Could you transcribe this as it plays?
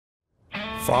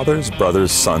Fathers,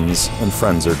 brothers, sons, and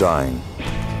friends are dying.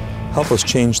 Help us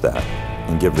change that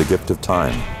and give the gift of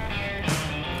time.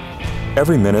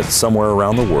 Every minute, somewhere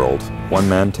around the world, one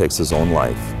man takes his own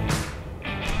life.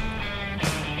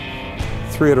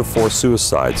 3 out of 4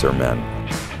 suicides are men.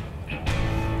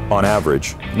 On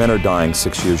average, men are dying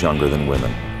 6 years younger than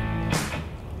women.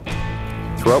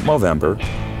 Throughout November,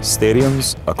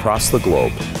 stadiums across the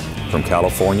globe, from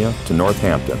California to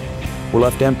Northampton, were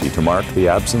left empty to mark the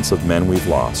absence of men we've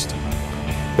lost.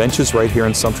 Benches right here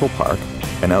in Central Park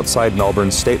and outside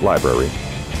Melbourne's State Library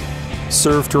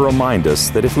serve to remind us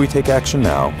that if we take action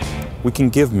now, we can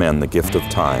give men the gift of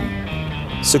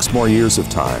time. 6 more years of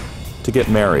time to get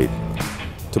married,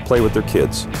 to play with their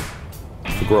kids,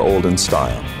 to grow old in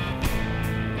style.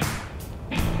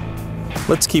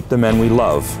 Let's keep the men we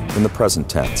love in the present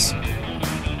tense.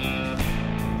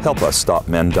 Help us stop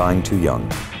men dying too young.